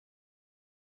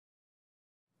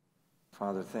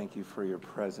Father, thank you for your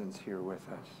presence here with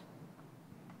us.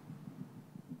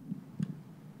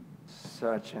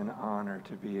 Such an honor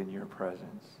to be in your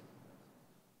presence.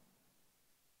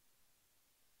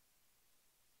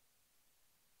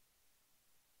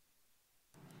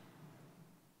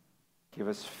 Give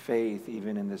us faith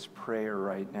even in this prayer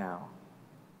right now.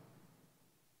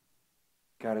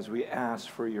 God, as we ask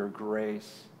for your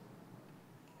grace,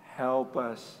 help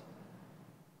us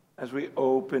as we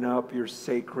open up your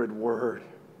sacred word.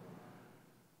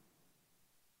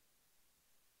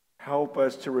 Help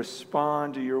us to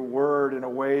respond to your word in a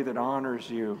way that honors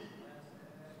you.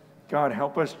 God,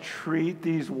 help us treat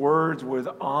these words with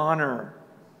honor.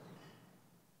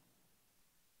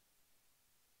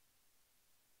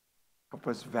 Help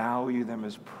us value them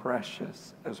as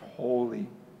precious, as holy.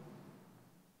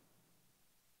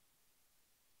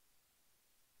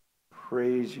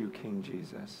 Praise you, King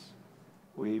Jesus.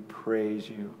 We praise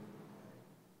you.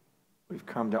 We've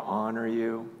come to honor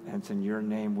you, and it's in your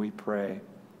name we pray.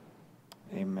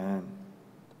 Amen.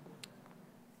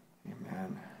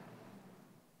 Amen.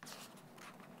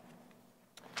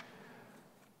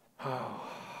 Oh,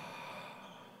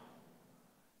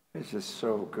 it's just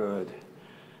so good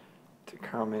to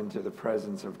come into the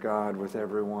presence of God with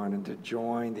everyone and to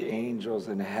join the angels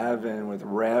in heaven with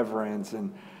reverence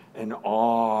and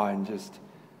awe and just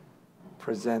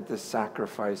present this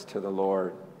sacrifice to the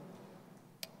Lord.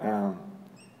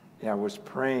 I was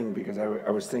praying because I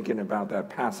was thinking about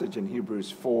that passage in Hebrews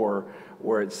 4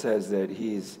 where it says that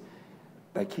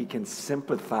he can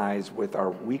sympathize with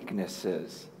our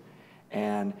weaknesses.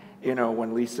 And,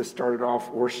 when Lisa started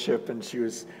off worship and she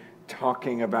was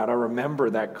talking about, I remember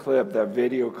that clip, that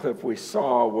video clip we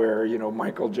saw where,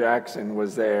 Michael Jackson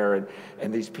was there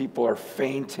and these people are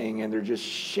fainting and they're just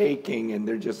shaking and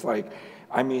they're just like,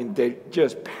 they're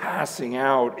just passing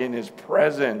out in his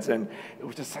presence. And it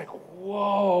was just like,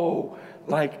 whoa,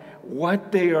 like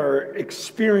what they are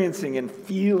experiencing and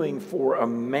feeling for a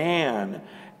man.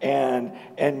 And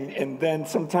then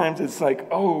sometimes it's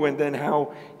like, and then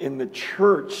how in the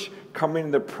church coming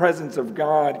in the presence of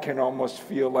God can almost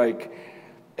feel like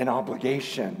an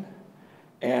obligation.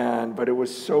 But it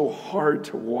was so hard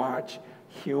to watch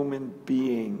human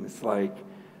beings like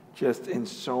just in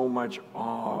so much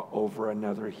awe over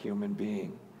another human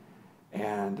being.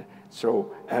 And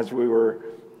so as we were,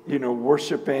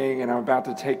 worshiping and I'm about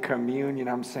to take communion,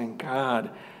 I'm saying, God,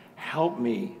 help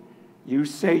me. You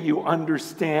say you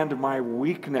understand my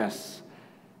weakness.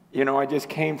 I just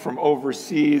came from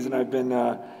overseas and I've been,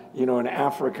 in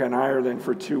Africa and Ireland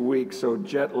for 2 weeks. So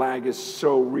jet lag is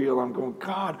so real. I'm going,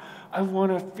 God, I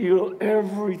want to feel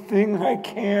everything I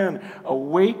can.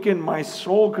 Awaken my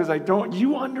soul because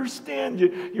you understand.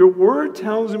 Your word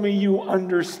tells me you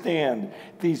understand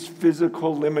these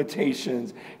physical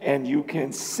limitations and you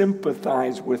can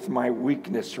sympathize with my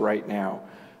weakness right now.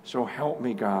 So help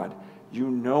me, God. You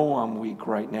know I'm weak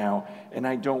right now, and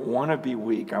I don't want to be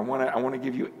weak. I want to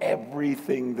give you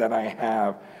everything that I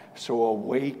have, so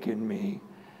awaken me.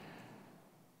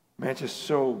 Man, it's just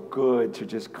so good to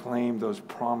just claim those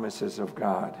promises of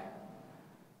God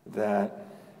that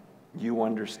you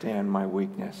understand my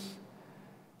weakness.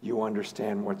 You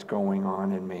understand what's going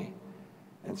on in me.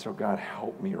 And so, God,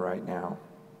 help me right now.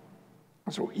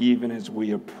 So even as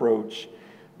we approach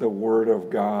the Word of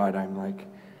God, I'm like,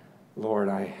 Lord,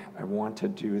 I want to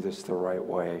do this the right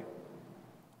way.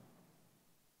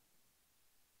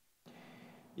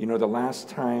 The last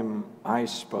time I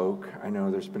spoke, I know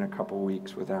there's been a couple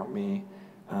weeks without me,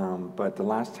 but the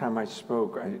last time I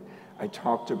spoke, I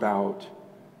talked about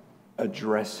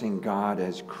addressing God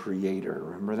as creator.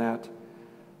 Remember that?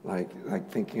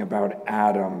 Like thinking about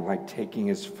Adam, like taking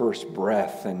his first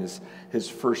breath and his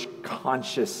first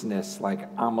consciousness, like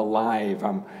I'm alive,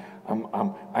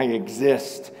 I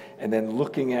exist, and then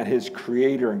looking at his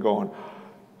creator and going,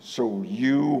 so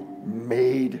you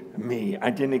made me.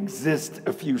 I didn't exist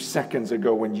a few seconds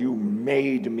ago when you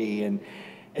made me. And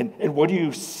what do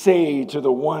you say to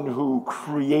the one who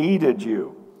created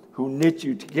you, who knit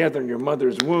you together in your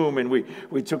mother's womb? And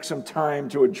we took some time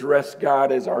to address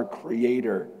God as our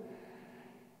creator.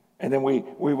 And then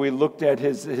we looked at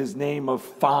his name of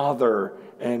Father,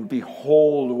 and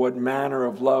behold what manner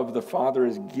of love the Father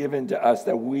has given to us,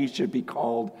 that we should be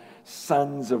called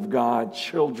sons of God,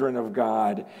 children of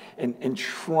God, and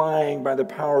trying by the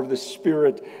power of the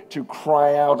Spirit to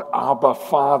cry out, Abba,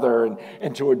 Father,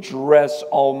 and to address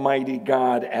Almighty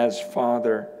God as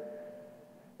Father.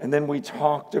 And then we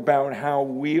talked about how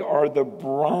we are the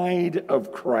bride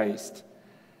of Christ,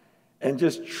 and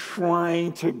just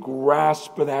trying to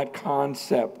grasp that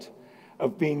concept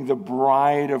of being the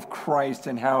bride of Christ,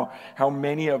 and how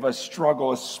many of us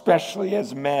struggle, especially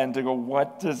as men, to go,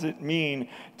 what does it mean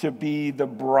to be the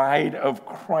bride of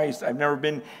Christ? I've never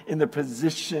been in the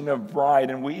position of bride,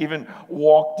 and we even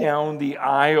walk down the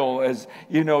aisle as,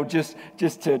 just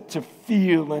to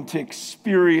feel and to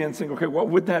experience and go, okay, what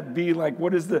would that be like?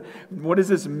 What is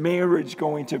this marriage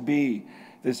going to be?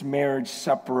 This marriage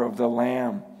supper of the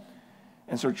Lamb.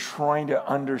 And so trying to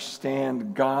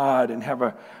understand God and have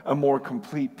a more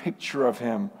complete picture of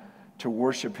Him, to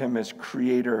worship Him as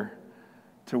Creator,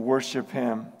 to worship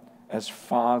Him as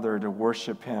Father, to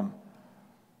worship Him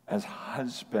as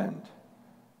husband.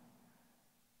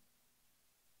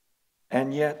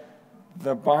 And yet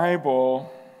the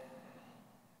Bible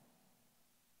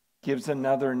gives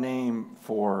another name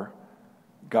for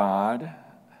God.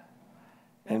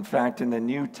 In fact, in the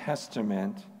New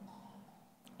Testament,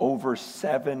 over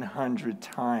 700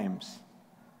 times,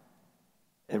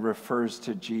 it refers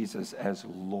to Jesus as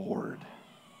Lord.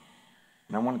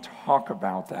 And I want to talk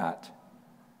about that,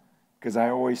 because I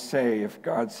always say if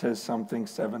God says something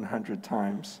 700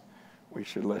 times, we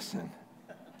should listen.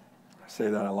 I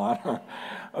say that a lot.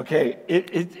 Okay,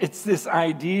 it's this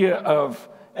idea of,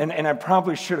 and I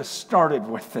probably should have started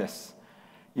with this,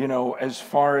 as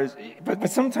far as, but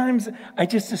sometimes I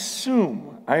just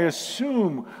assume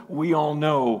we all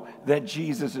know that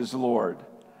Jesus is Lord.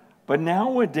 But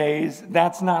nowadays,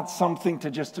 that's not something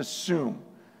to just assume,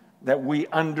 that we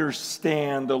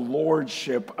understand the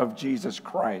lordship of Jesus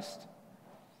Christ.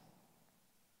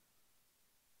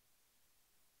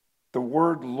 The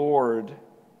word Lord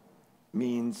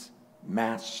means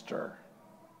master.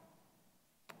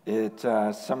 It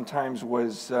sometimes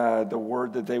was the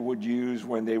word that they would use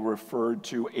when they referred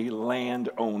to a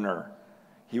landowner.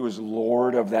 He was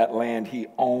Lord of that land. He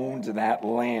owned that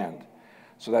land.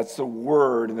 So that's the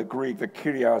word in the Greek, the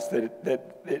kyrios,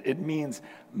 that it means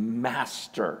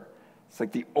master. It's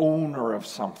like the owner of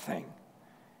something.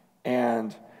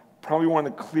 And probably one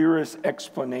of the clearest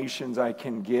explanations I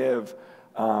can give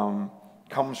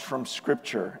comes from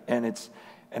Scripture, and it's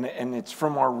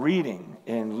from our reading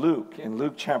in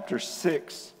Luke chapter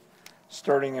 6,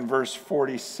 starting in verse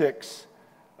 46.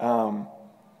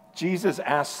 Jesus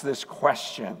asks this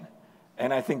question,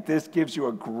 and I think this gives you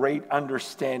a great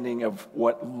understanding of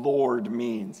what Lord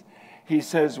means. He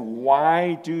says,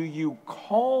 "Why do you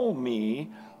call me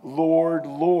Lord,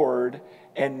 Lord,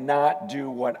 and not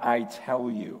do what I tell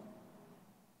you?"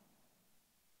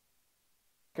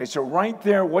 Okay, so right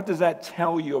there, what does that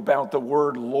tell you about the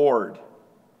word Lord?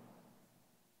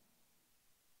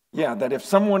 Yeah, that if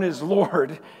someone is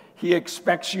Lord, He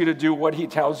expects you to do what He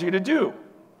tells you to do.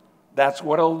 That's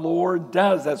what a Lord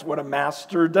does. That's what a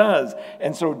master does.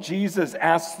 And so Jesus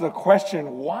asks the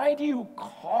question, why do you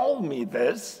call me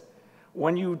this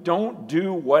when you don't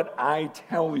do what I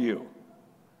tell you?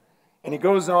 And He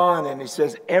goes on and He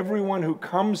says, everyone who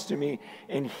comes to me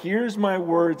and hears my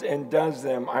words and does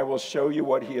them, I will show you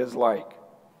what he is like.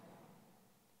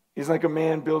 He's like a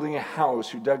man building a house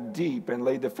who dug deep and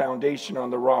laid the foundation on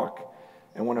the rock.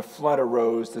 And when a flood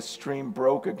arose, the stream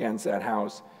broke against that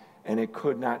house, and it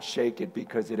could not shake it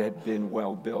because it had been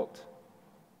well built.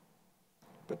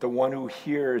 But the one who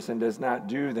hears and does not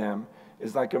do them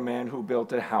is like a man who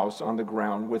built a house on the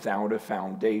ground without a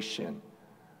foundation.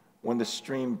 When the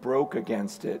stream broke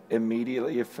against it,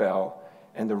 immediately it fell,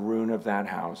 and the ruin of that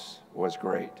house was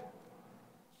great.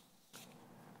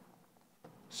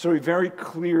 So He very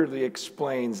clearly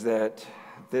explains that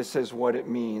this is what it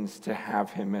means to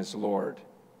have Him as Lord.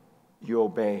 You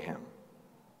obey Him.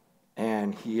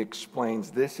 And He explains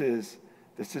this is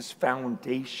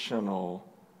foundational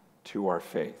to our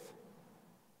faith,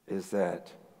 is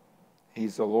that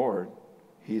He's the Lord,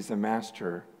 He's the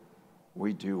Master,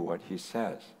 we do what He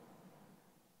says.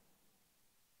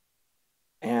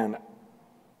 And,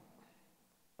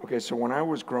 okay, so when I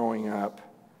was growing up,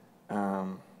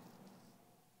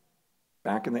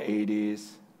 back in the 80s,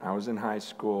 I was in high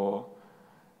school.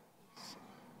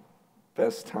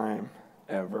 Best time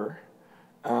ever.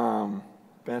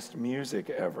 Best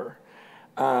music ever.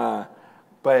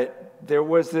 But there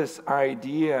was this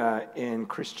idea in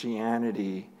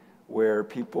Christianity where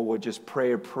people would just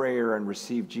pray a prayer and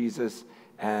receive Jesus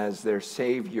as their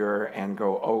Savior and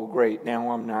go, oh, great, now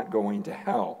I'm not going to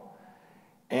hell.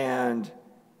 And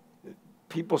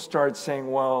people started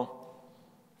saying, well,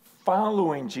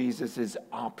 following Jesus is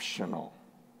optional.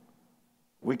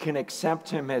 We can accept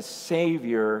Him as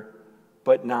Savior,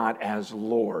 but not as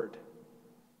Lord.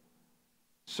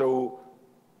 So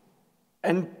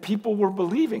And people were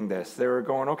believing this. They were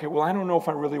going, okay, well, I don't know if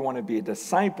I really want to be a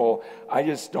disciple. I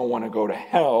just don't want to go to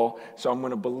hell. So I'm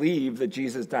going to believe that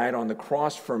Jesus died on the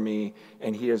cross for me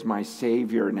and he is my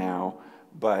Savior now.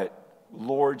 But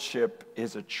lordship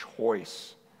is a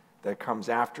choice that comes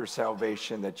after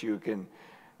salvation that you can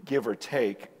give or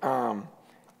take.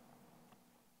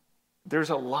 There's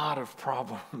a lot of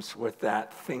problems with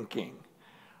that thinking.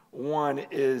 One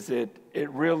is it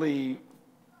really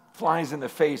flies in the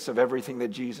face of everything that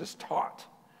Jesus taught.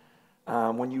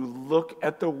 When you look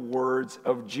at the words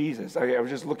of Jesus, I was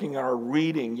just looking at our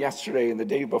reading yesterday and the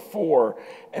day before,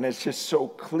 and it's just so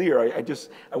clear.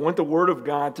 I want the Word of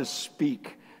God to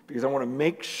speak because I want to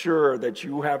make sure that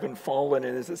you haven't fallen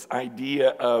into this idea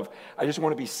of, I just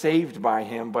want to be saved by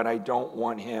Him, but I don't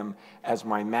want Him as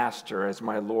my master, as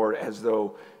my Lord, as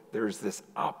though there's this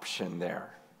option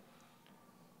there.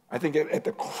 I think at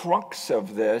the crux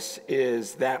of this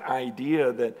is that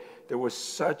idea that there was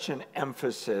such an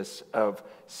emphasis of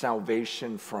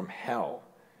salvation from hell.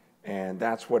 And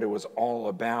that's what it was all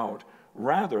about,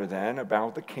 rather than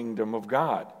about the kingdom of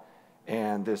God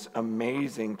and this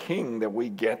amazing king that we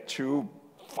get to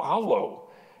follow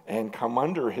and come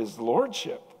under his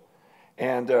lordship.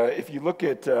 And if you look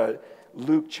at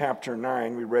Luke chapter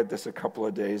 9, we read this a couple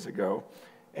of days ago.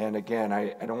 And again,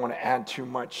 I don't want to add too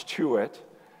much to it.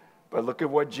 But look at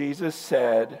what Jesus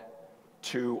said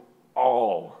to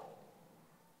all.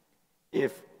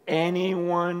 If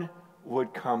anyone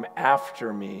would come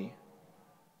after me,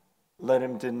 let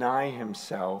him deny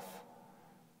himself,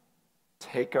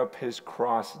 take up his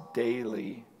cross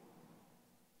daily,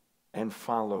 and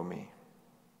follow me.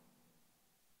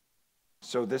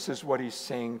 So this is what he's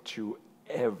saying to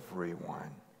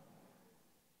everyone.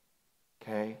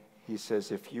 Okay? He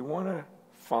says, if you want to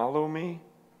follow me,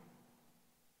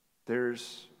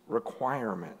 there's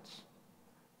requirements.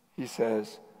 He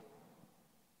says,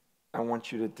 I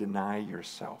want you to deny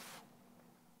yourself.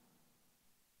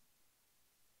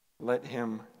 Let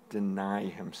him deny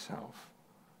himself.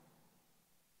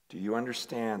 Do you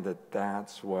understand that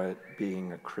that's what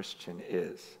being a Christian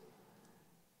is?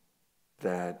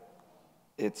 That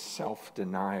it's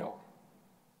self-denial.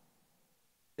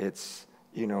 It's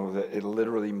it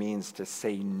literally means to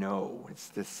say no. It's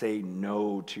to say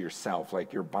no to yourself.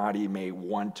 Like your body may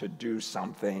want to do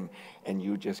something and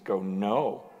you just go,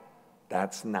 no,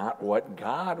 that's not what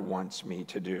God wants me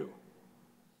to do.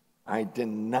 I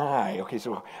deny. Okay,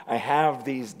 so I have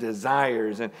these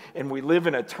desires, and we live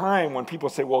in a time when people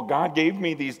say, well, God gave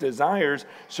me these desires,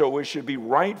 so it should be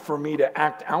right for me to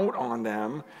act out on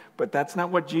them. But that's not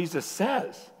what Jesus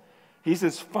says. He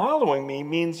says, following me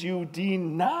means you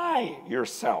deny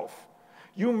yourself.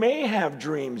 You may have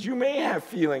dreams, you may have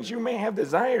feelings, you may have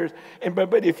desires,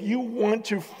 but if you want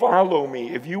to follow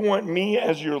me, if you want me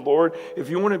as your Lord,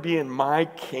 if you want to be in my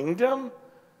kingdom,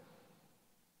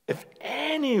 if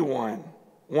anyone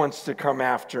wants to come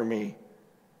after me,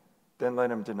 then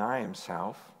let him deny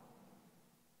himself.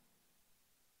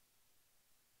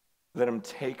 Let him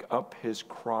take up his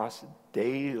cross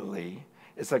daily.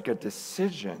 It's like a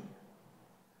decision.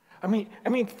 I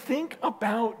mean, think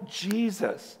about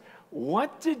Jesus.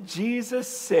 What did Jesus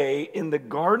say in the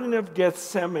Garden of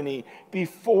Gethsemane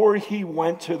before he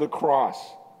went to the cross?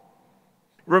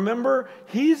 Remember,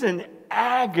 he's in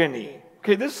agony.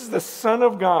 Okay, this is the Son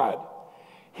of God.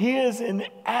 He is in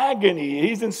agony.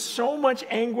 He's in so much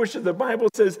anguish that the Bible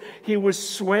says he was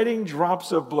sweating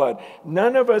drops of blood.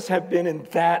 None of us have been in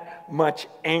that much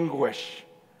anguish.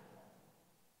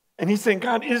 And he's saying,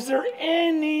 God, is there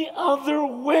any other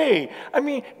way? I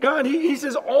mean, God, he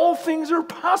says, all things are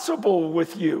possible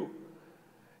with you.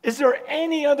 Is there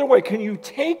any other way? Can you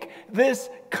take this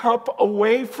cup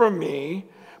away from me?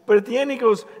 But at the end he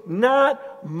goes,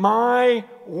 not my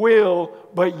will,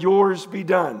 but yours be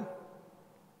done.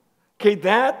 Okay,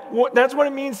 that's what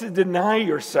it means to deny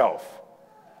yourself.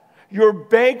 You're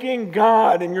begging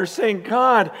God and you're saying,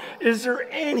 God, is there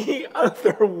any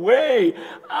other way?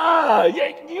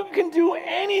 Yeah, you can do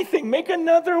anything. Make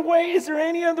another way. Is there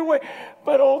any other way?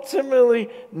 But ultimately,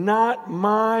 not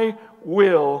my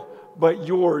will, but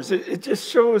yours. It just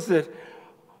shows that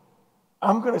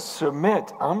I'm going to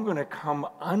submit. I'm going to come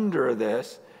under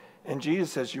this. And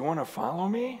Jesus says, you want to follow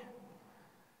me?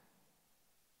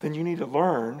 Then you need to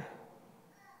learn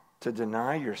to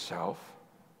deny yourself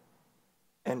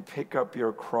and pick up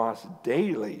your cross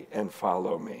daily and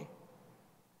follow me.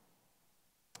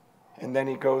 And then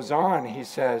he goes on, he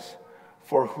says,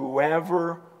 for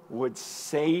whoever would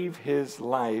save his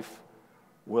life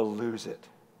will lose it.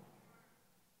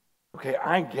 Okay,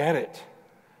 I get it.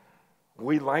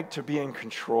 We like to be in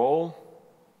control.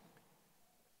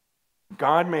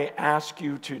 God may ask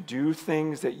you to do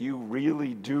things that you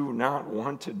really do not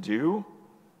want to do.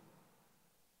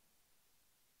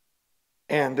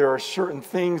 And there are certain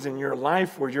things in your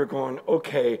life where you're going,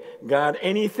 okay, God,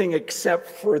 anything except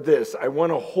for this. I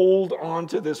want to hold on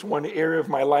to this one area of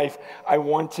my life. I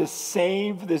want to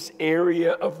save this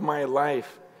area of my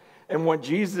life. And what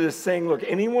Jesus is saying, look,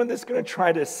 anyone that's going to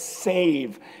try to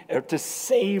save, or to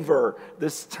savor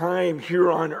this time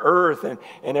here on earth and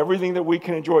everything that we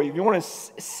can enjoy, if you want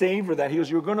to savor that, he goes,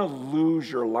 you're going to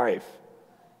lose your life.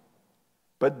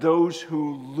 But those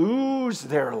who lose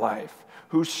their life,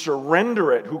 who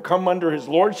surrender it, who come under his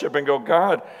lordship and go,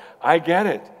 God, I get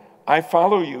it. I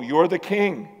follow you. You're the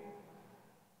king.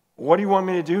 What do you want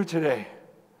me to do today?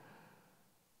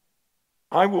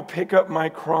 I will pick up my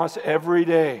cross every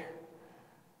day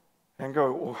and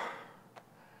go, well,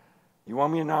 you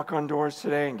want me to knock on doors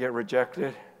today and get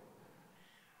rejected?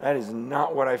 That is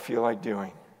not what I feel like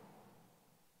doing.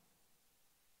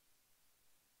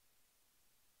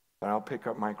 But I'll pick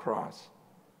up my cross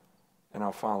and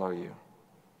I'll follow you.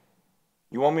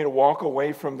 You want me to walk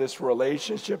away from this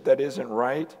relationship that isn't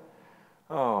right?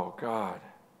 Oh, God,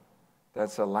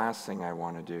 that's the last thing I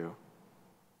want to do.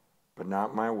 But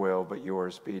not my will, but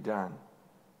yours be done.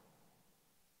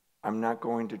 I'm not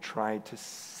going to try to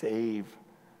save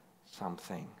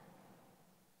something.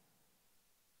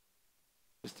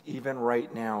 Just even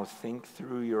right now, think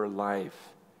through your life.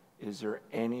 Is there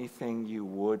anything you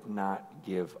would not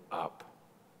give up?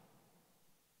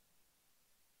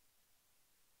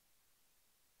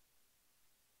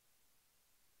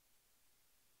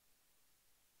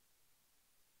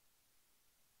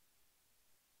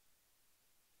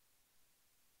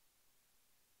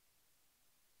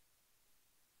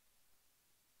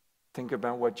 Think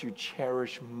about what you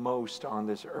cherish most on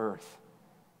this earth.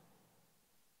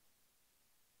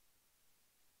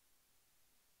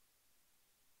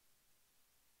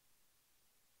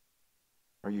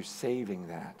 Are you saving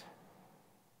that?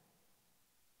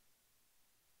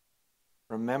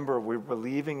 Remember, we're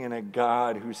believing in a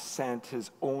God who sent his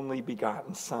only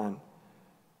begotten Son.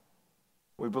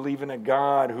 We believe in a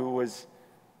God who was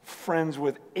friends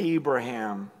with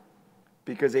Abraham,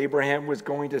 because Abraham was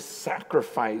going to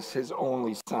sacrifice his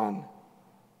only son,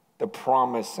 the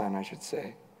promised son, I should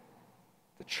say,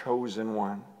 the chosen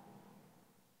one,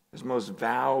 his most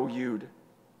valued,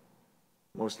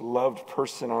 most loved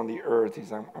person on the earth.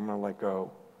 He's like, I'm going to let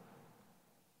go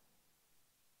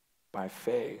by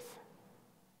faith.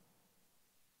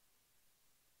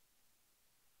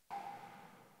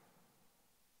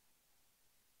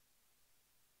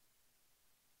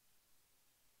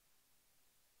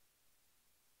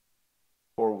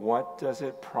 For what does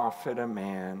it profit a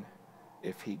man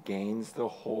if he gains the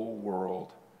whole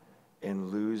world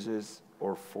and loses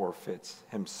or forfeits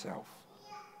himself?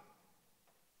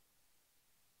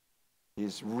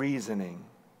 He's reasoning.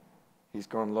 He's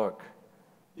going, look,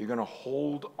 you're going to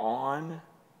hold on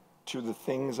to the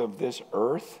things of this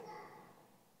earth?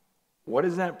 What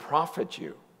does that profit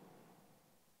you?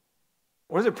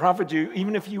 What does it profit you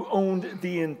even if you owned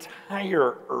the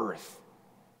entire earth?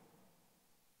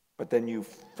 But then you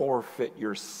forfeit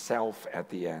yourself at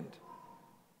the end.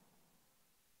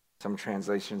 Some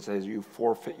translation says you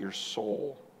forfeit your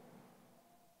soul.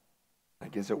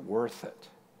 Like, is it worth it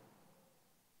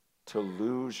to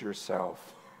lose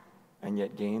yourself and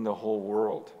yet gain the whole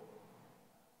world?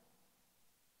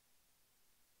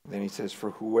 Then he says,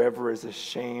 for whoever is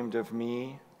ashamed of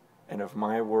me and of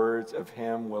my words, of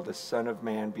him will the Son of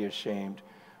Man be ashamed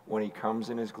when he comes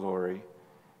in his glory,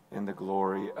 in the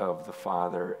glory of the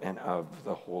Father and of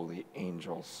the holy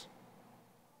angels.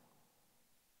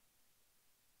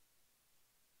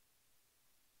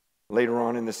 Later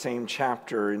on in the same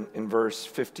chapter, in verse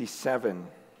 57,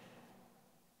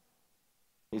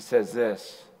 he says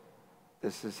this.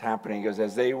 This is happening. He goes,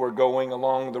 as they were going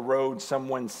along the road,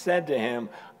 someone said to him,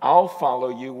 I'll follow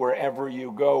you wherever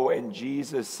you go. And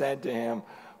Jesus said to him,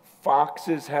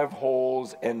 foxes have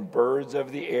holes and birds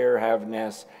of the air have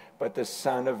nests, but the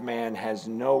Son of Man has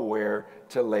nowhere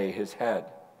to lay his head.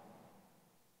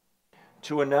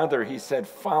 To another he said,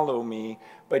 follow me.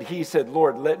 But he said,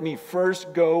 Lord, let me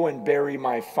first go and bury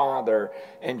my father.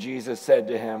 And Jesus said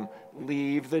to him,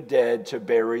 leave the dead to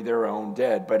bury their own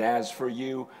dead. But as for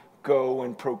you, go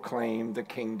and proclaim the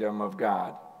kingdom of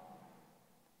God.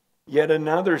 Yet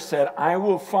another said, I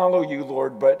will follow you,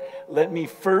 Lord, but let me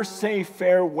first say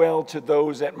farewell to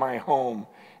those at my home.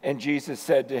 And Jesus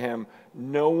said to him,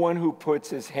 no one who puts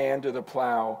his hand to the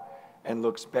plow and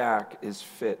looks back is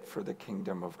fit for the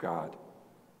kingdom of God.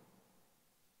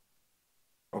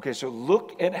 Okay, so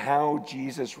look at how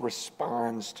Jesus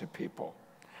responds to people.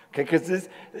 Okay, because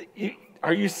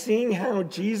are you seeing how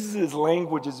Jesus'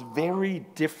 language is very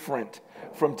different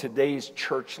from today's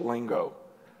church lingo,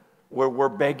 where we're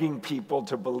begging people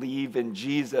to believe in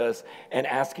Jesus and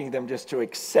asking them just to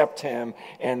accept him,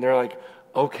 and they're like,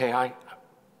 okay,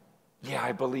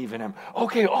 I believe in him.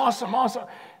 Okay, awesome.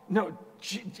 No,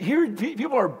 here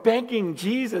people are begging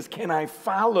Jesus, can I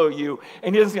follow you?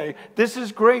 And he doesn't say, this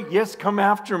is great, yes, come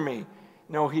after me.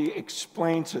 No, he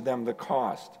explains to them the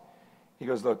cost. He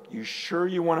goes, look, you sure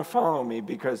you want to follow me?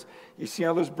 Because you see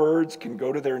how those birds can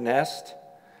go to their nest?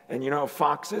 And you know how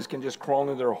foxes can just crawl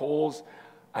into their holes?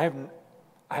 I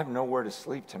have nowhere to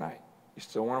sleep tonight. You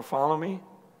still want to follow me?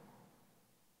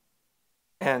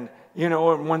 And,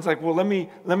 and one's like, well, let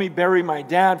me bury my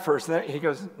dad first. He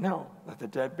goes, no, let the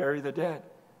dead bury the dead.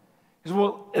 He says,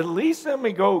 well, at least let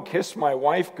me go kiss my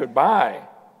wife goodbye.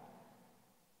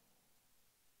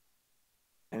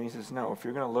 And he says, no, if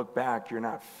you're going to look back, you're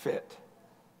not fit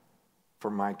for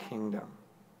my kingdom.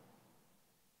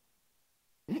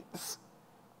 This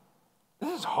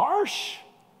is harsh.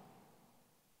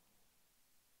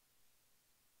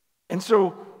 And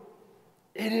so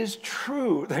it is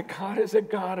true that God is a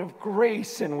God of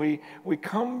grace, and we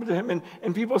come to him,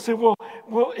 and people say, well,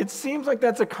 it seems like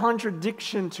that's a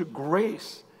contradiction to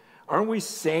grace. Aren't we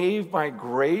saved by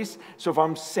grace? So if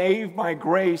I'm saved by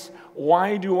grace,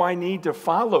 why do I need to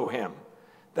follow him?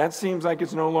 That seems like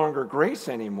it's no longer grace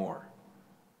anymore.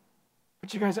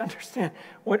 But you guys understand,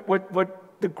 what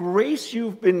the grace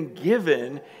you've been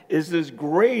given is this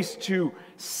grace to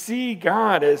see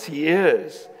God as he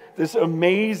is, this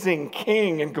amazing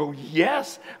king, and go,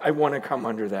 yes, I want to come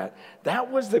under that.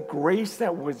 That was the grace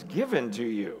that was given to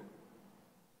you.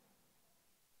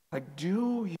 Like,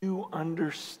 do you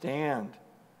understand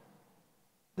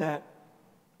that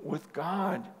with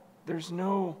God, there's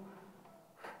no,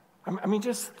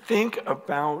 just think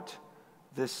about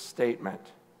this statement.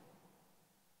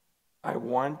 I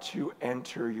want to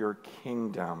enter your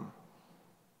kingdom,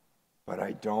 but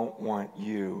I don't want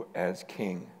you as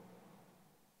king.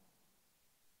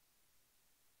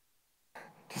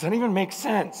 Does that even make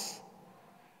sense?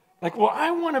 Like, well, I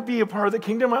want to be a part of the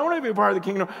kingdom.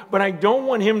 But I don't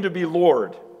want him to be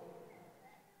Lord.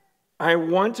 I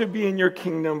want to be in your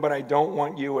kingdom, but I don't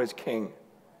want you as king.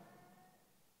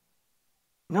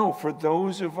 No, for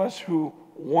those of us who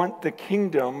want the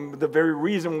kingdom, the very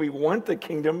reason we want the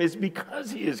kingdom is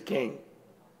because he is king.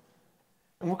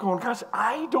 And we're going, gosh,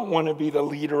 I don't want to be the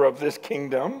leader of this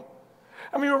kingdom.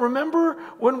 Remember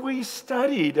when we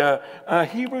studied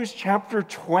Hebrews chapter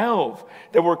 12,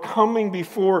 that we're coming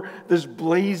before this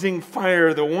blazing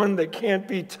fire, the one that can't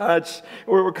be touched,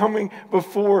 where we're coming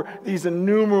before these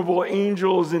innumerable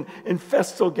angels in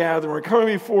festal gathering. We're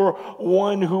coming before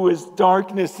one who is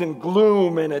darkness and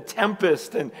gloom and a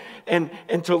tempest, and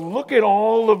to look at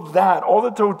all of that, all the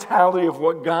totality of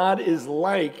what God is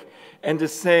like, and to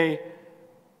say,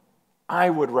 I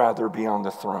would rather be on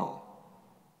the throne.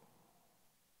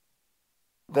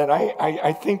 That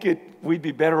I think we'd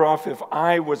be better off if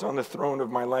I was on the throne of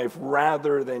my life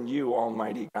rather than you,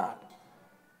 Almighty God.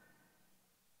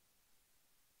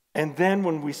 And then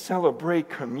when we celebrate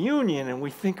communion and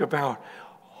we think about,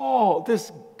 this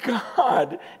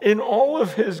God in all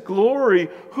of his glory,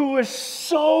 who is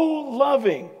so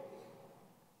loving,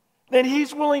 that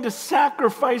he's willing to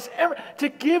sacrifice, to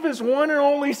give his one and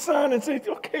only son and say,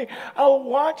 okay, I'll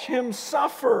watch him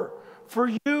suffer for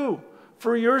you,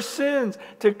 for your sins,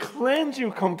 to cleanse you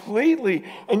completely,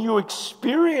 and you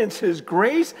experience his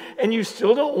grace, and you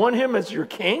still don't want him as your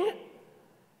king?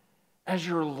 As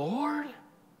your Lord?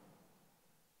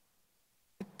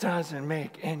 It doesn't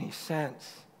make any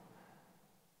sense.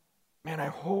 Man, I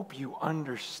hope you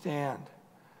understand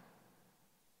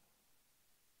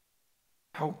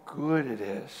how good it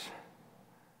is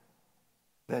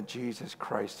that Jesus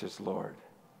Christ is Lord.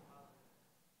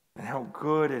 And how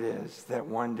good it is that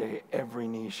one day every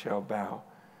knee shall bow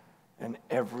and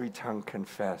every tongue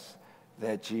confess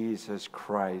that Jesus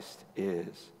Christ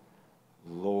is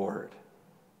Lord,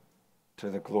 to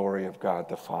the glory of God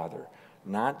the Father.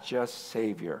 Not just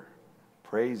Savior.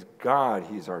 Praise God,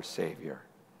 he's our Savior.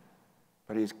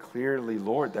 But he's clearly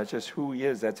Lord. That's just who he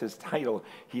is. That's his title.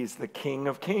 He's the King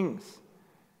of Kings.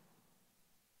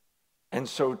 And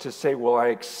so to say, well, I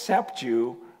accept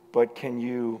you, but can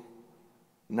you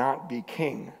not be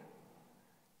king?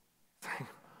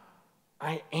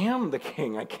 I am the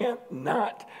king. I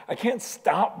can't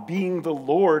stop being the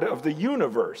Lord of the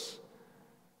universe.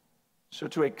 So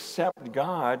to accept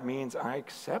God means I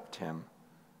accept him.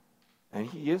 And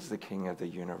he is the king of the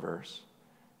universe.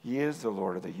 He is the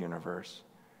Lord of the universe.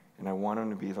 And I want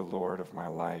him to be the Lord of my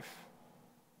life.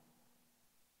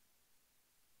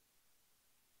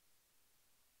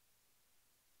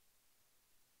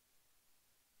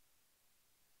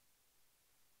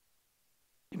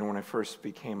 when I first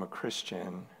became a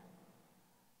Christian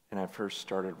and I first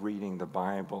started reading the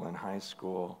Bible in high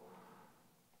school,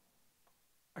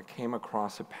 I came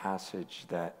across a passage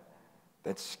that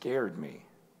scared me.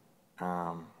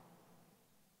 And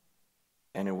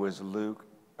it was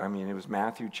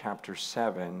Matthew chapter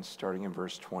 7, starting in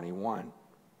verse 21.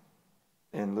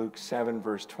 In Luke 7,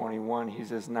 verse 21, he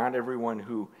says, "Not everyone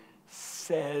who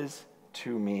says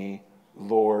to me,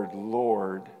 'Lord,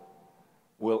 Lord,'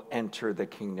 will enter the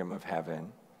kingdom of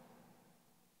heaven,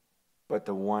 but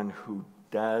the one who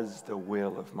does the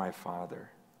will of my Father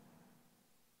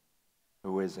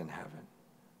who is in heaven."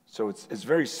 So it's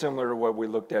very similar to what we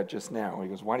looked at just now. He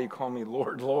goes, "Why do you call me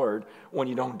Lord, Lord, when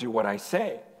you don't do what I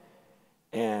say?"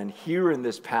 And here in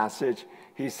this passage,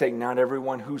 he's saying, not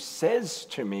everyone who says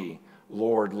to me,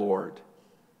 "Lord, Lord."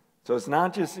 So it's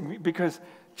not just because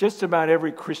just about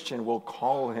every Christian will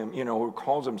call him, who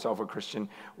calls himself a Christian,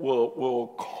 will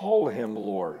call him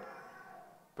Lord.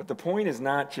 But the point is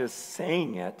not just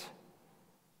saying it,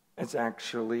 it's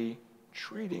actually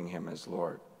treating him as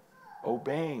Lord,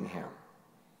 obeying him,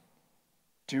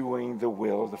 doing the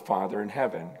will of the Father in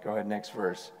heaven. Go ahead, next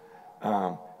verse.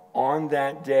 On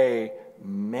that day,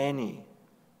 many.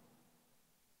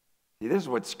 See, this is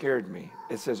what scared me.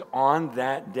 It says, on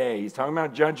that day. He's talking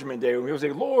about Judgment Day. When people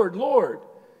say, "Lord, Lord."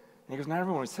 And he goes, not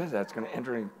everyone who says that's going to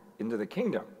enter into the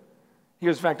kingdom. He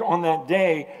goes, in fact, on that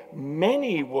day,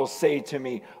 many will say to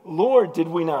me, "Lord, did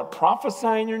we not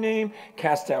prophesy in your name,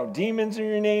 cast out demons in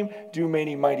your name, do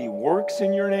many mighty works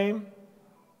in your name?"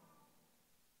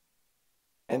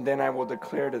 And then I will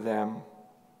declare to them,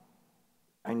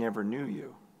 "I never knew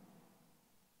you.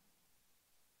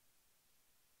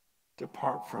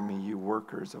 Depart from me, you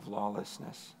workers of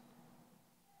lawlessness."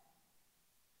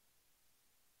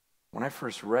 When I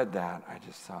first read that, I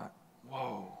just thought,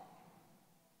 whoa,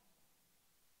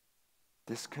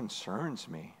 this concerns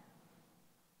me.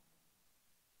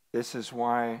 This is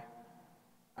why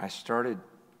I started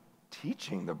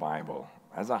teaching the Bible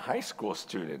as a high school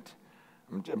student.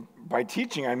 By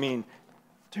teaching, I mean,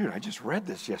 dude, I just read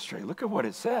this yesterday. Look at what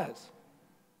it says.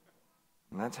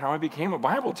 And that's how I became a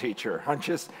Bible teacher. I'm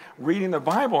just reading the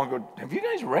Bible and go, "Have you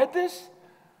guys read this?"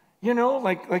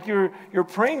 Like you're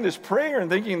praying this prayer and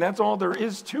thinking that's all there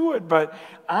is to it. But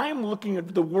I'm looking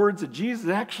at the words that Jesus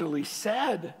actually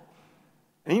said.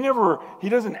 And he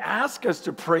doesn't ask us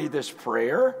to pray this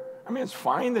prayer. I mean, it's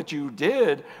fine that you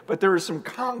did, but there are some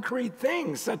concrete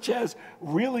things, such as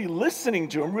really listening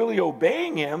to him, really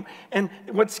obeying him. And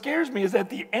what scares me is at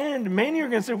the end, many are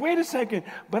going to say, "Wait a second,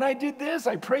 but I did this.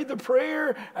 I prayed the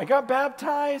prayer. I got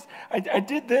baptized. I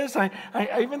did this. I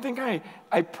even think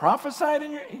I prophesied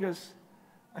in your..." He goes,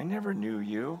 "I never knew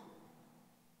you.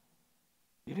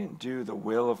 You didn't do the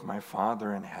will of my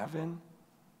Father in heaven."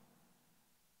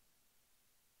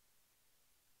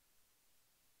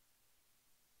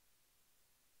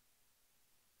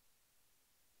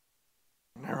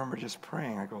 And I remember just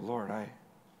praying. I go, "Lord, I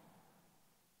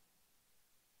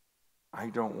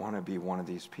don't want to be one of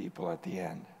these people at the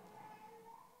end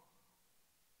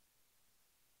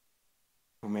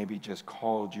who maybe just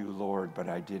called you Lord, but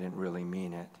I didn't really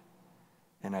mean it,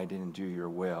 and I didn't do your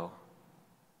will,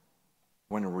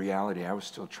 when in reality I was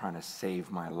still trying to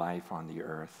save my life on the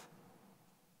earth.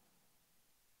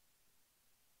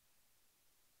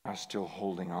 I was still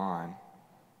holding on.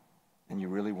 And you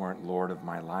really weren't Lord of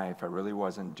my life. I really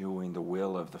wasn't doing the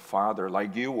will of the Father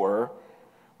like you were,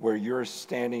 where you're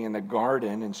standing in the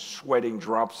garden and sweating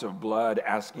drops of blood,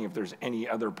 asking if there's any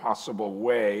other possible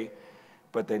way.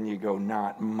 But then you go,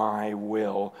 "Not my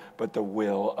will, but the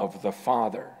will of the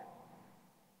Father."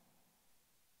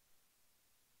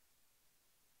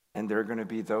 And there are going to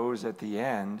be those at the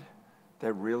end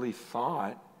that really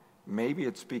thought maybe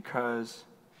it's because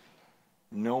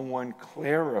no one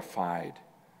clarified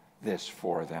this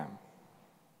for them.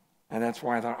 And that's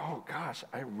why I thought, oh gosh,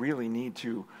 I really need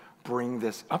to bring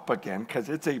this up again, because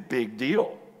it's a big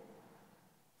deal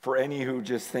for any who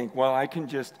just think, well, I can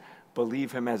just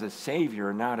believe him as a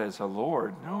Savior, not as a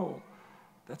Lord. No,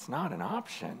 that's not an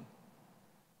option.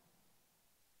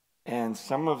 And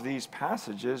some of these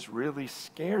passages really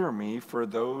scare me for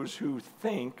those who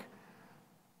think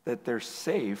that they're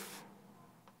safe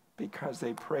because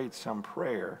they prayed some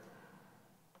prayer,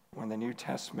 when the New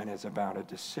Testament is about a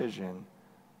decision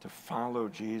to follow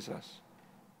Jesus,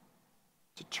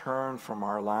 to turn from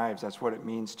our lives. That's what it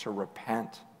means to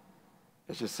repent.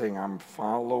 It's just saying, I'm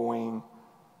following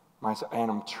myself, and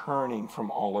I'm turning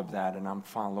from all of that, and I'm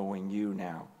following you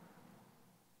now.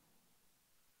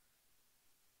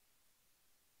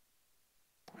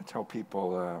 I tell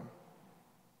people,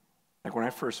 like when I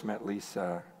first met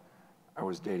Lisa, I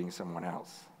was dating someone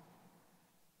else.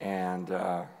 And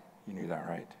you knew that,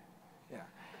 right? Yeah.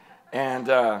 And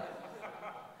but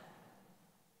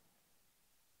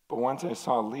once I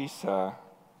saw Lisa,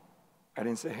 I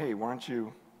didn't say, hey, why don't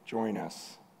you join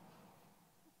us?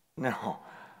 No,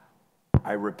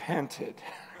 I repented.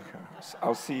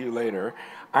 I'll see you later.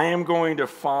 I am going to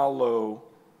follow.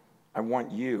 I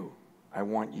want you,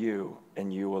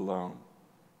 and you alone.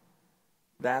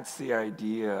 That's the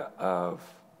idea of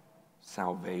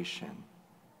salvation.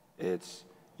 It's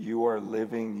you are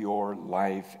living your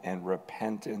life, and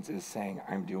repentance is saying,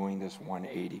 I'm doing this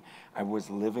 180. I was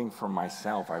living for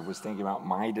myself. I was thinking about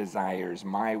my desires,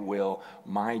 my will,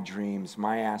 my dreams,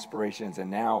 my aspirations, and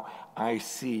now I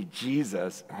see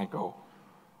Jesus, and I go,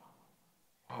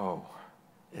 oh,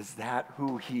 is that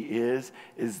who he is?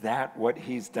 Is that what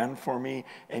he's done for me?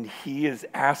 And he is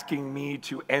asking me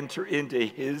to enter into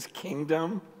his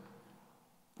kingdom?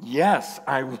 Yes,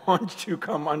 I want to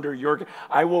come under your.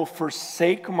 I will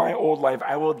forsake my old life.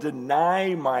 I will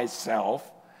deny myself.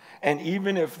 And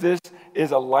even if this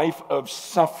is a life of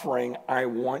suffering, I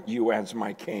want you as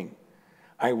my king.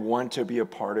 I want to be a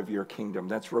part of your kingdom.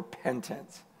 That's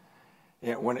repentance.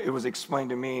 Yeah, when it was explained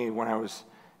to me when I was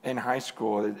in high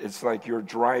school, it's like you're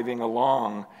driving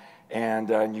along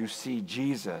and you see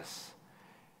Jesus.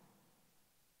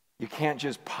 You can't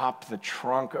just pop the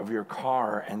trunk of your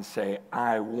car and say,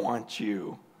 I want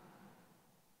you.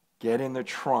 Get in the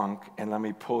trunk and let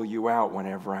me pull you out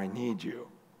whenever I need you.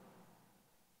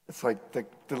 It's like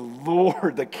the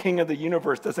Lord, the King of the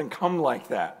universe, doesn't come like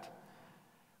that.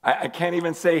 I can't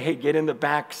even say, hey, get in the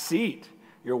back seat.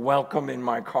 You're welcome in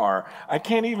my car. I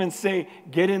can't even say,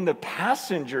 get in the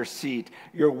passenger seat.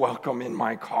 You're welcome in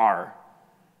my car.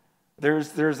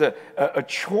 There's a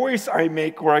choice I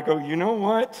make where I go, you know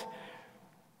what?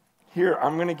 Here,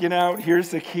 I'm going to get out. Here's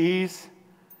the keys.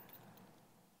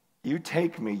 You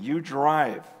take me. You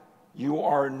drive. You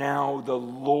are now the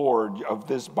Lord of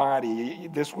this body.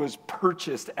 This was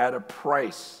purchased at a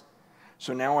price.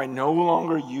 So now I no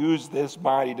longer use this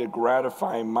body to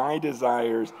gratify my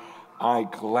desires. I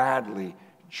gladly,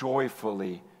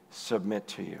 joyfully submit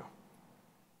to you.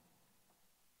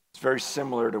 It's very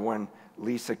similar to when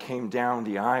Lisa came down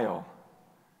the aisle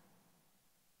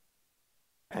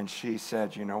and she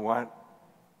said, you know what?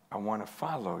 I want to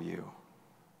follow you.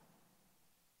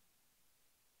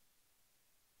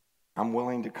 I'm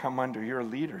willing to come under your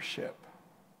leadership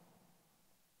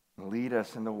and lead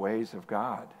us in the ways of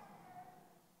God.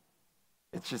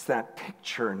 It's just that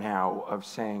picture now of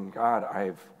saying, God,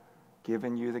 I've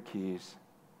given you the keys.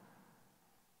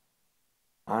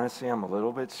 Honestly, I'm a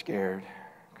little bit scared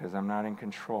because I'm not in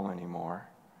control anymore.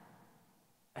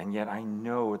 And yet I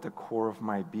know at the core of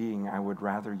my being, I would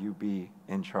rather you be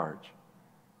in charge.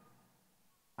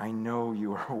 I know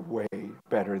you are way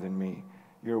better than me.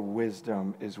 Your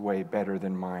wisdom is way better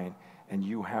than mine. And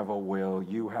you have a will,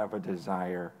 you have a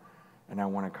desire, and I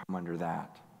want to come under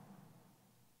that.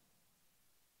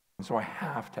 And so I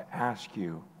have to ask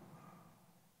you,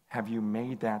 have you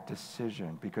made that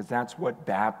decision? Because that's what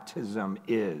baptism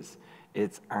is.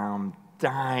 It's I'm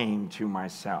dying to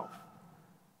myself.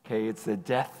 Okay, it's the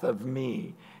death of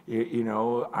me. You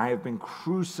know, I have been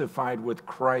crucified with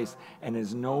Christ, and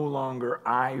it's no longer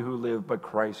I who live, but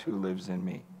Christ who lives in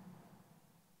me.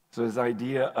 So this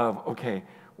idea of, okay,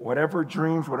 whatever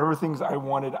dreams, whatever things I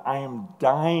wanted, I am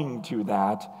dying to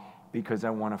that because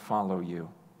I want to follow you.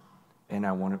 And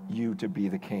I want you to be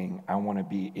the king. I want to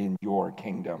be in your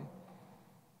kingdom.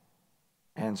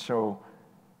 And so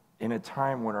in a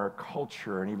time when our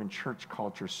culture and even church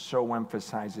culture so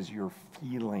emphasizes your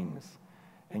feelings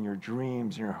and your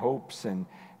dreams and your hopes, and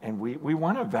we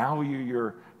want to value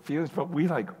your feelings, but we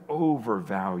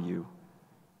overvalue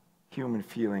human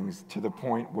feelings to the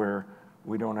point where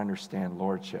we don't understand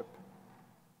lordship.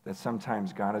 That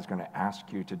sometimes God is going to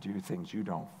ask you to do things you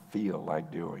don't feel like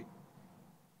doing.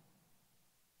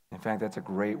 In fact, that's a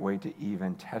great way to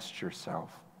even test yourself.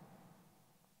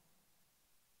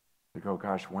 To go,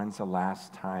 gosh, when's the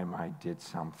last time I did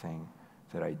something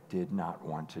that I did not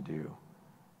want to do,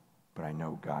 but I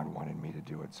know God wanted me to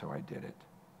do it, so I did it.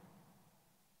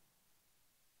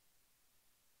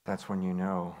 That's when you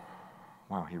know,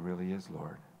 wow, he really is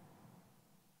Lord.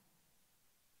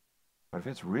 But if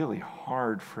it's really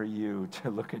hard for you to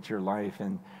look at your life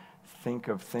and think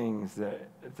of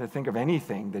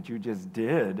anything that you just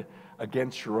did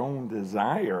against your own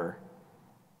desire,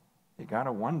 you got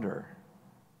to wonder,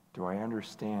 do I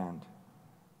understand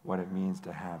what it means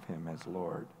to have him as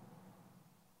Lord?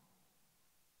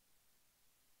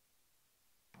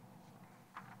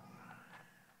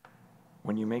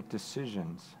 When you make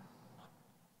decisions,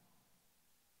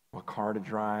 what car to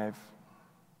drive,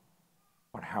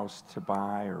 what house to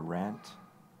buy or rent,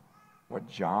 what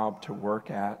job to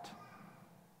work at.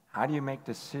 How do you make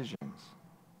decisions?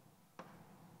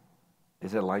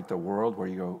 Is it like the world where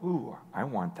you go, ooh, I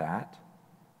want that?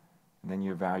 And then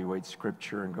you evaluate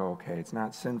Scripture and go, okay, it's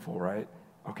not sinful, right?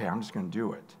 Okay, I'm just going to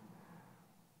do it.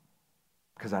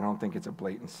 Because I don't think it's a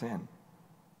blatant sin.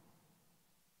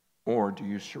 Or do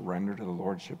you surrender to the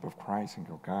Lordship of Christ and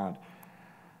go, God,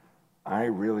 I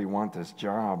really want this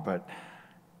job, but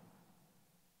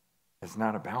it's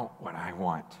not about what I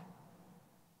want.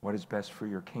 What is best for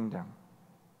your kingdom?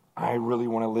 I really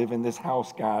want to live in this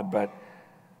house, God, but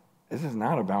this is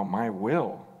not about my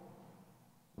will.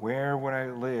 Where would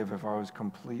I live if I was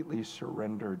completely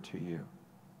surrendered to you?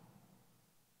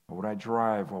 What would I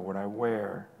drive? What would I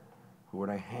wear? Who would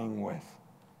I hang with?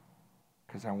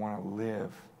 Because I want to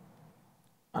live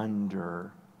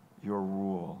under your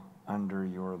rule, under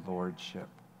your lordship.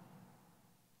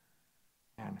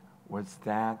 And was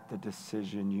that the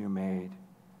decision you made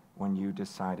when you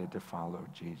decided to follow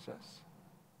Jesus?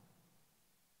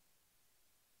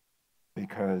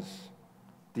 Because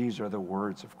these are the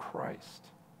words of Christ.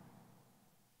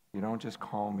 You don't just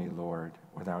call me Lord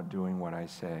without doing what I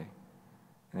say.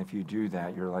 And if you do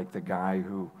that, you're like the guy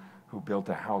who built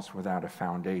a house without a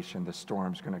foundation. The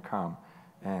storm's going to come,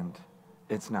 and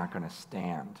it's not going to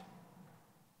stand.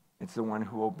 It's the one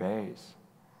who obeys.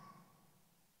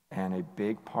 And a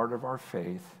big part of our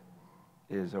faith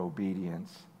is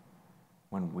obedience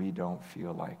when we don't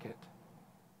feel like it.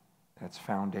 That's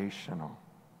foundational.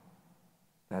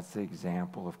 That's the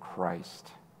example of Christ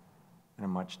in a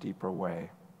much deeper way.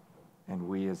 And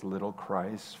we as little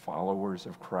Christ, followers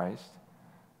of Christ,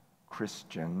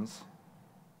 Christians,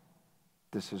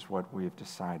 this is what we've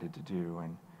decided to do.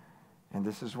 And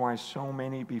this is why so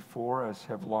many before us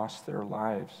have lost their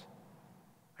lives.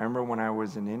 I remember when I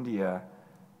was in India,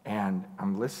 and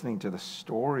I'm listening to the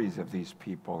stories of these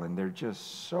people, and they're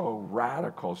just so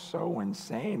radical, so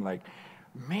insane. Like,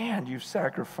 man, you've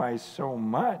sacrificed so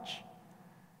much.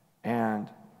 And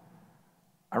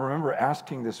I remember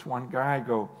asking this one guy, I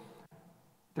go,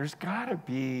 there's got to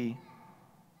be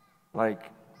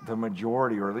like the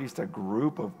majority, or at least a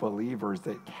group of believers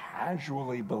that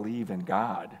casually believe in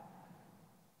God.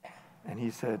 And he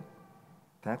said,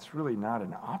 that's really not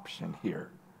an option here.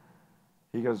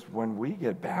 He goes, when we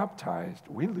get baptized,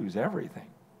 we lose everything.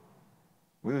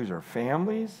 We lose our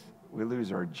families, we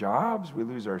lose our jobs, we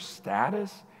lose our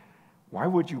status. Why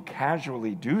would you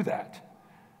casually do that?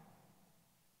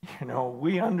 You know,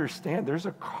 we understand there's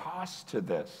a cost to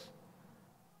this.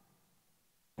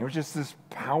 It was just this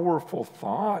powerful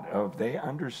thought of they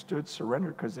understood surrender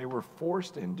because they were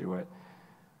forced into it.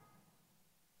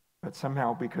 But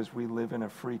somehow, because we live in a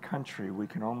free country, we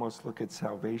can almost look at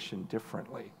salvation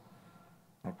differently.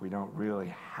 Like we don't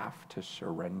really have to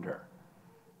surrender.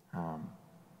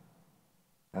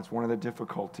 That's one of the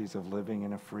difficulties of living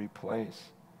in a free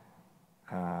place.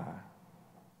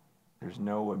 There's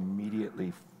no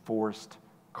immediately forced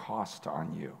cost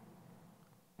on you.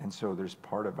 And so there's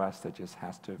part of us that just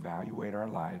has to evaluate our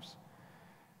lives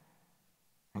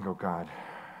and go, God,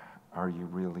 are you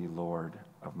really Lord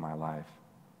of my life?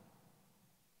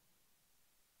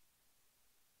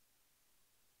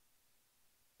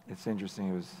 It's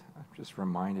interesting, I'm just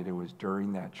reminded it was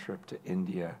during that trip to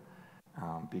India,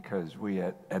 because we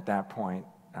at that point,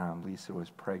 Lisa was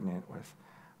pregnant with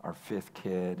our 5th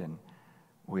kid, and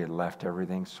we had left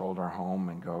everything, sold our home,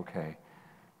 and go, okay,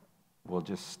 we'll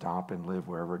just stop and live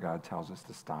wherever God tells us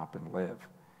to stop and live.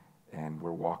 And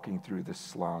we're walking through the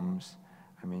slums.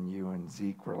 I mean, you and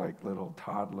Zeke were like little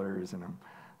toddlers, and I'm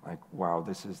like, wow,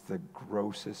 this is the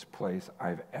grossest place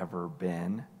I've ever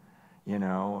been, you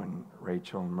know. And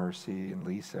Rachel and Mercy and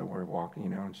Lisa were walking, you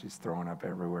know, and she's throwing up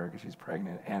everywhere because she's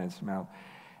pregnant, and it smelled.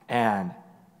 And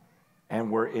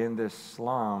we're in this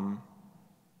slum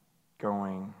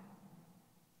going,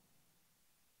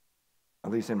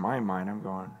 at least in my mind, I'm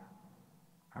going,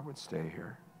 I would stay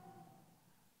here.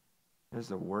 This is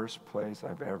the worst place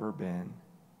I've ever been,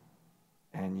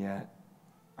 and yet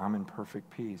I'm in perfect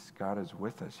peace. God is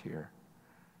with us here.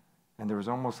 And there was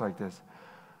almost like this,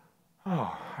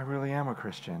 oh, I really am a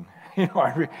Christian. You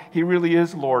know, he really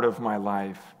is Lord of my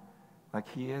life. Like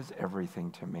he is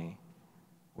everything to me.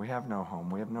 We have no home.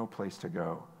 We have no place to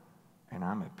go. And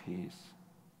I'm at peace.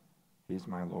 He's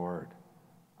my Lord.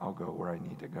 I'll go where I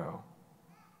need to go.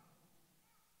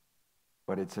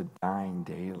 But it's a dying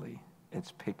daily.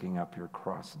 It's picking up your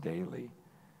cross daily.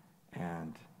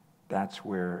 And that's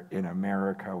where in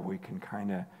America we can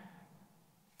kind of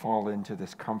fall into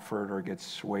this comfort or get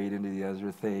swayed into the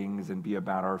other things and be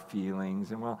about our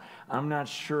feelings. And well, I'm not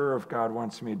sure if God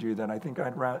wants me to do that. I think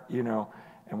I'd rather, you know,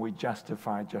 And we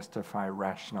justify,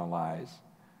 rationalize.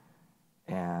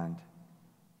 And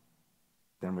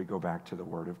then we go back to the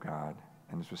Word of God.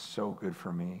 And this was so good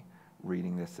for me,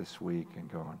 reading this week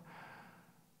and going,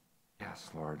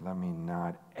 yes, Lord, let me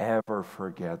not ever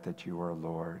forget that you are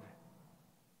Lord.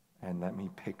 And let me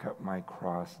pick up my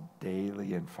cross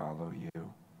daily and follow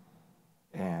you.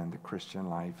 And the Christian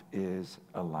life is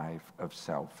a life of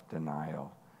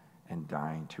self-denial and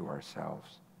dying to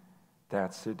ourselves.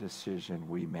 That's the decision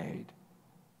we made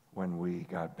when we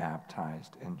got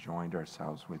baptized and joined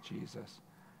ourselves with Jesus.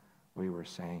 We were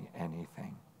saying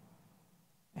anything.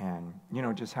 And,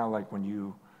 just how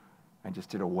I just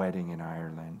did a wedding in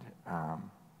Ireland.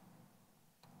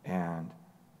 And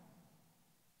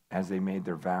as they made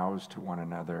their vows to one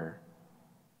another,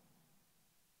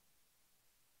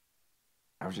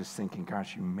 I was just thinking,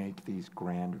 gosh, you make these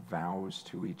grand vows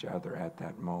to each other at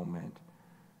that moment.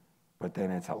 But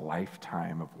then it's a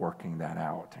lifetime of working that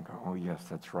out and go, oh, yes,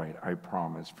 that's right. I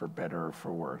promise, for better or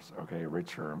for worse. Okay,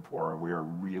 richer and poorer. We are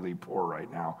really poor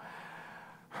right now.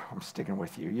 I'm sticking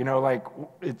with you.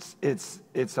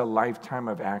 It's a lifetime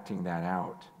of acting that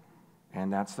out.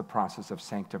 And that's the process of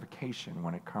sanctification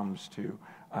when it comes to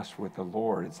us with the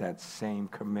Lord. It's that same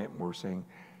commitment. We're saying,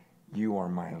 you are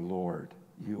my Lord.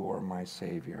 You are my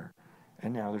Savior.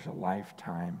 And now there's a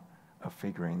lifetime of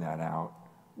figuring that out,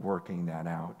 working that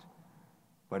out.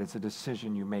 But it's a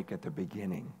decision you make at the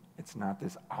beginning. It's not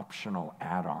this optional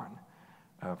add-on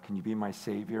of, can you be my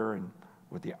Savior? And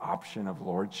with the option of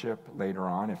lordship later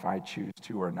on, if I choose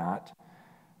to or not.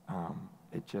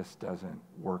 It just doesn't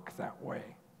work that way.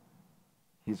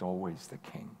 He's always the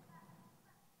King.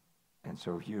 And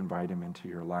so if you invite him into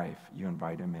your life, you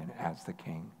invite him in as the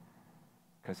King,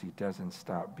 because he doesn't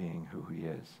stop being who he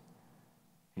is.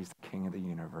 He's the King of the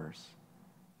universe.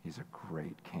 He's a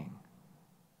great King.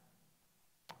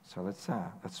 So let's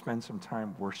spend some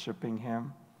time worshiping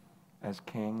him as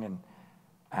King. And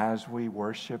as we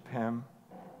worship him,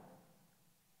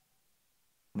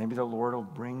 maybe the Lord will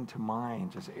bring to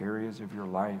mind just areas of your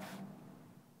life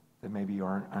that maybe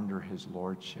aren't under his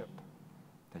lordship,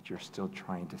 that you're still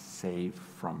trying to save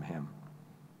from him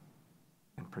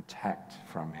and protect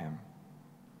from him.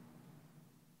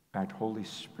 In fact, Holy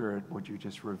Spirit, would you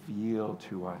just reveal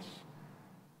to us?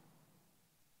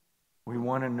 We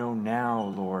want to know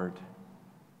now, Lord.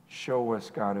 Show us,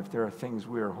 God, if there are things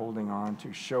we are holding on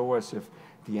to. Show us if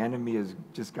the enemy has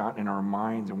just gotten in our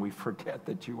minds and we forget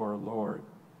that you are Lord.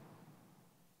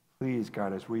 Please,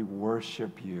 God, as we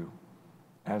worship you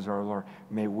as our Lord,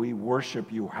 may we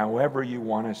worship you however you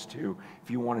want us to.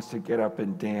 If you want us to get up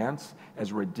and dance,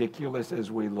 as ridiculous as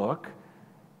we look,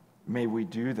 may we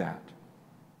do that.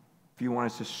 If you want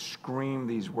us to scream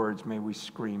these words, may we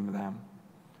scream them.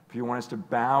 If you want us to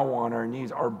bow on our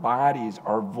knees, our bodies,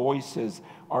 our voices,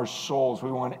 our souls, we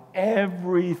want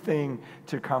everything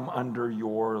to come under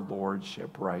your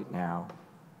lordship right now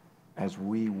as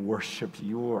we worship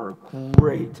your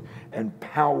great and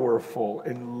powerful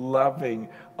and loving,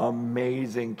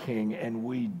 amazing King, and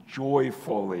we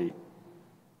joyfully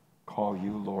call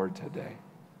you Lord today.